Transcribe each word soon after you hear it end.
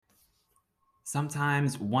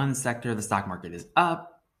Sometimes one sector of the stock market is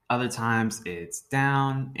up, other times it's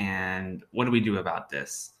down. And what do we do about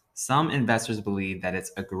this? Some investors believe that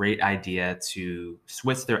it's a great idea to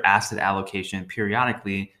switch their asset allocation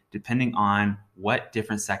periodically depending on what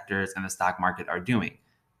different sectors in the stock market are doing.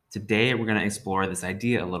 Today, we're going to explore this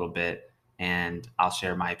idea a little bit and I'll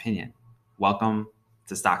share my opinion. Welcome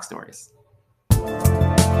to Stock Stories.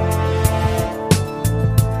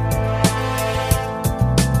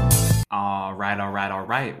 All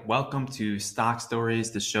right. Welcome to Stock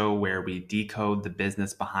Stories, the show where we decode the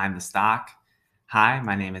business behind the stock. Hi,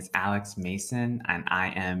 my name is Alex Mason, and I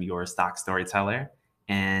am your stock storyteller.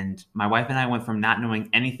 And my wife and I went from not knowing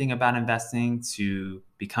anything about investing to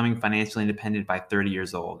becoming financially independent by 30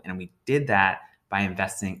 years old. And we did that by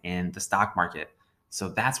investing in the stock market. So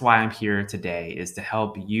that's why I'm here today, is to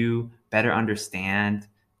help you better understand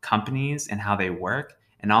companies and how they work,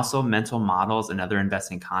 and also mental models and other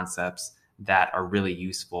investing concepts that are really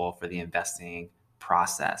useful for the investing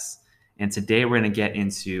process. And today we're going to get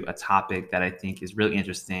into a topic that I think is really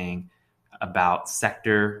interesting about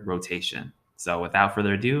sector rotation. So without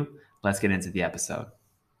further ado, let's get into the episode.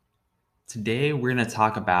 Today we're going to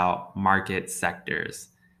talk about market sectors.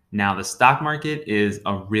 Now, the stock market is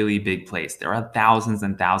a really big place. There are thousands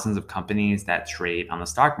and thousands of companies that trade on the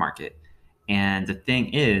stock market. And the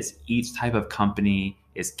thing is, each type of company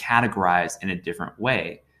is categorized in a different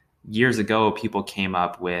way. Years ago, people came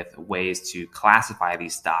up with ways to classify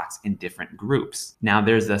these stocks in different groups. Now,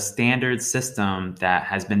 there's a standard system that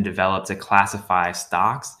has been developed to classify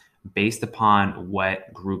stocks based upon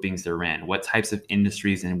what groupings they're in, what types of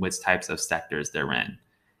industries and which types of sectors they're in.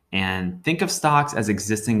 And think of stocks as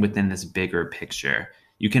existing within this bigger picture.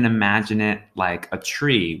 You can imagine it like a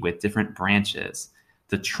tree with different branches.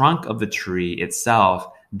 The trunk of the tree itself,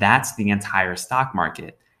 that's the entire stock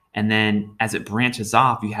market. And then as it branches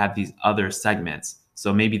off, you have these other segments.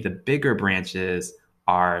 So maybe the bigger branches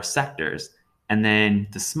are sectors, and then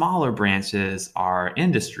the smaller branches are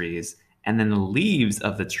industries, and then the leaves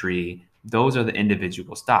of the tree, those are the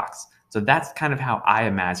individual stocks. So that's kind of how I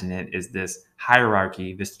imagine it, is this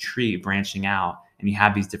hierarchy, this tree branching out, and you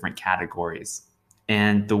have these different categories.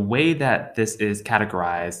 And the way that this is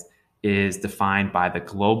categorized is defined by the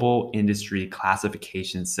Global Industry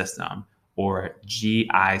Classification System, or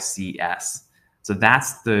GICS. So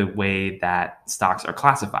that's the way that stocks are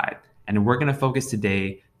classified. And we're going to focus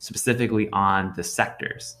today specifically on the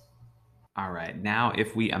sectors. All right, now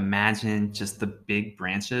if we imagine just the big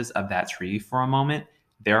branches of that tree for a moment,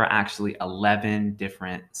 there are actually 11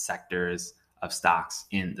 different sectors of stocks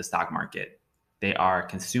in the stock market. They are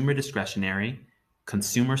consumer discretionary,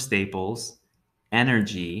 consumer staples,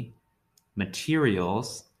 energy,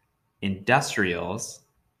 materials, industrials,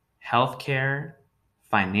 healthcare,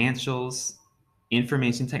 financials,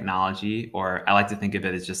 information technology, or I like to think of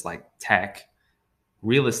it as just like tech,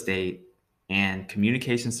 real estate, and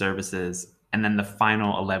communication services. And then the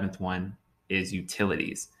final 11th one is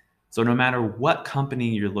utilities. So no matter what company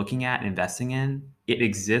you're looking at investing in, it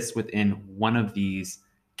exists within one of these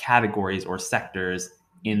categories or sectors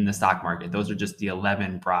in the stock market. Those are just the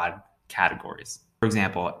 11 broad categories. For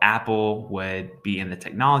example, Apple would be in the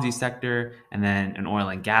technology sector, and then an oil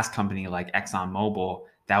and gas company like ExxonMobil,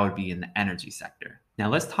 that would be in the energy sector. Now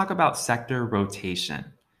let's talk about sector rotation.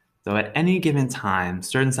 So at any given time,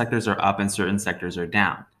 certain sectors are up and certain sectors are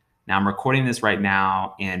down. Now I'm recording this right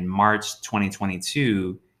now in March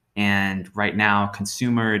 2022, and right now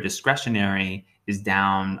consumer discretionary is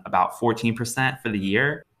down about 14% for the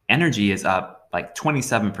year. Energy is up like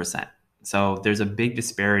 27%. So there's a big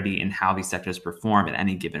disparity in how these sectors perform at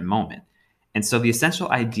any given moment. And so the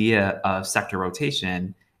essential idea of sector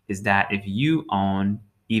rotation is that if you own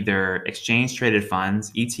either exchange traded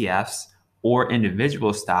funds, ETFs, or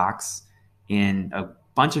individual stocks in a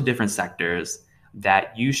bunch of different sectors,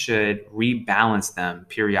 that you should rebalance them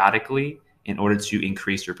periodically in order to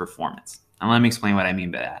increase your performance. And let me explain what I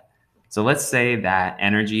mean by that. So let's say that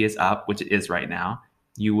energy is up, which it is right now.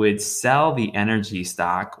 You would sell the energy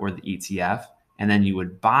stock or the ETF, and then you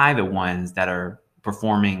would buy the ones that are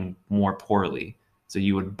performing more poorly. So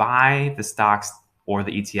you would buy the stocks or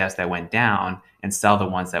the ETFs that went down and sell the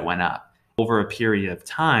ones that went up. Over a period of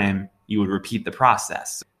time, you would repeat the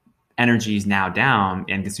process. Energy is now down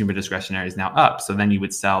and consumer discretionary is now up. So then you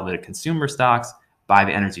would sell the consumer stocks, buy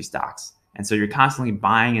the energy stocks. And so you're constantly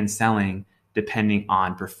buying and selling depending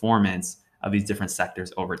on performance of these different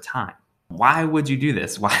sectors over time. Why would you do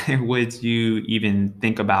this? Why would you even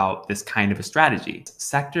think about this kind of a strategy?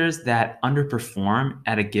 Sectors that underperform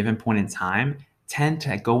at a given point in time tend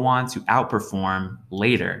to go on to outperform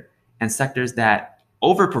later. And sectors that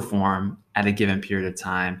overperform at a given period of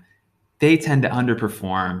time they tend to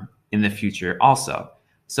underperform in the future also.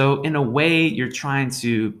 So, in a way, you're trying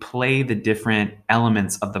to play the different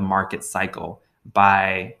elements of the market cycle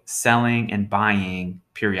by selling and buying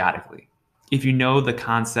periodically. If you know the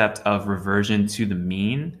concept of reversion to the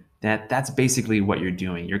mean, that's basically what you're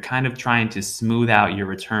doing. You're kind of trying to smooth out your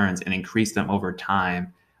returns and increase them over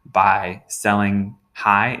time by selling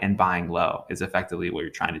high and buying low, is effectively what you're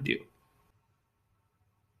trying to do.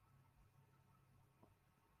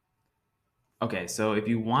 Okay, so if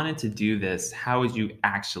you wanted to do this, how would you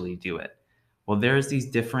actually do it? Well, there's these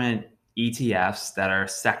different ETFs that are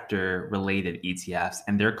sector related ETFs,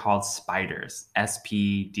 and they're called SPDRs,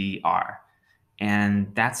 SPDR.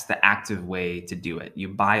 And that's the active way to do it. You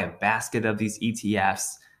buy a basket of these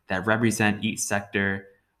ETFs that represent each sector.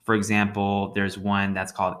 For example, there's one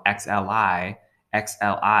that's called XLI.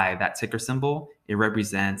 XLI, that ticker symbol, it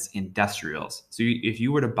represents industrials. So if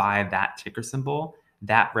you were to buy that ticker symbol,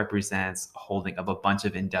 that represents a holding of a bunch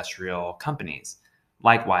of industrial companies.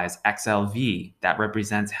 Likewise, XLV, that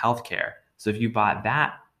represents healthcare. So if you bought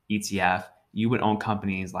that ETF, you would own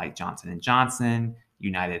companies like Johnson & Johnson,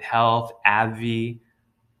 United Health, AbbVie,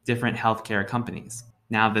 different healthcare companies.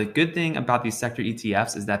 Now, the good thing about these sector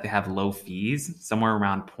ETFs is that they have low fees, somewhere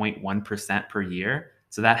around 0.1% per year.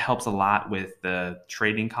 So that helps a lot with the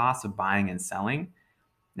trading costs of buying and selling.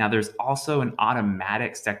 Now, there's also an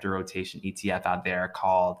automatic sector rotation ETF out there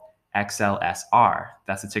called XLSR.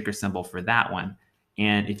 That's the ticker symbol for that one.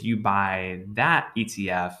 And if you buy that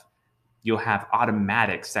ETF, you'll have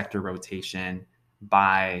automatic sector rotation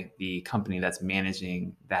by the company that's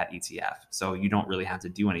managing that ETF. So you don't really have to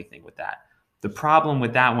do anything with that. The problem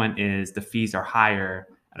with that one is the fees are higher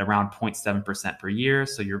at around 0.7% per year.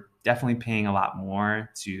 So you're definitely paying a lot more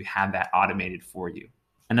to have that automated for you.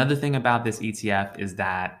 Another thing about this ETF is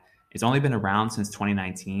that it's only been around since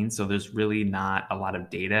 2019. So there's really not a lot of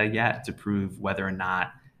data yet to prove whether or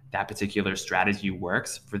not that particular strategy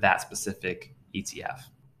works for that specific ETF.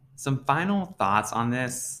 Some final thoughts on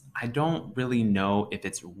this. I don't really know if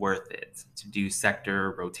it's worth it to do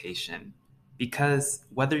sector rotation because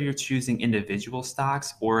whether you're choosing individual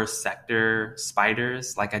stocks or sector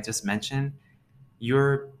SPDRs, like I just mentioned,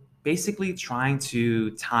 you're basically trying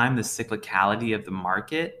to time the cyclicality of the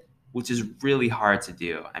market, which is really hard to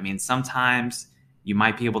do. I mean, sometimes you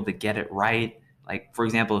might be able to get it right. Like, for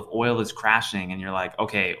example, if oil is crashing and you're like,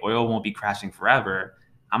 okay, oil won't be crashing forever,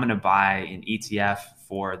 I'm going to buy an ETF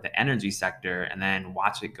for the energy sector and then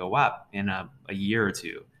watch it go up in a year or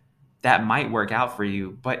two. That might work out for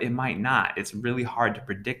you, but it might not. It's really hard to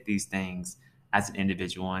predict these things as an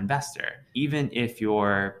individual investor. Even if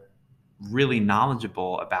you're really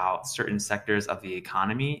knowledgeable about certain sectors of the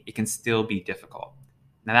economy, it can still be difficult.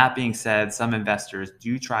 Now, that being said, some investors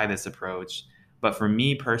do try this approach, but for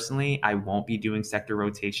me personally, I won't be doing sector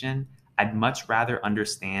rotation. I'd much rather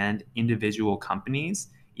understand individual companies,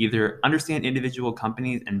 either understand individual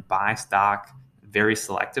companies and buy stock very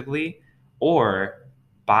selectively, or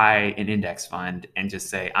buy an index fund and just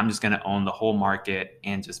say, I'm just going to own the whole market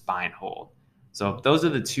and just buy and hold. So those are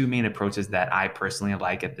the two main approaches that I personally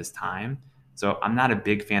like at this time. So I'm not a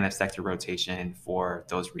big fan of sector rotation for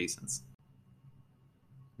those reasons.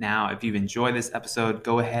 Now, if you've enjoyed this episode,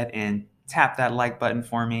 go ahead and tap that like button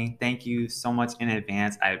for me. Thank you so much in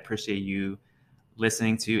advance. I appreciate you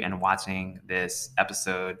listening to and watching this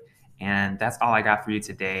episode. And that's all I got for you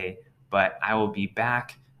today. But I will be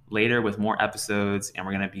back later with more episodes, and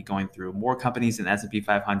we're going to be going through more companies in the S&P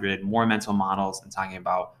 500, more mental models, and talking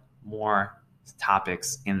about more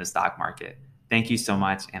topics in the stock market. Thank you so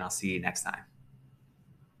much, and I'll see you next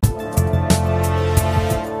time.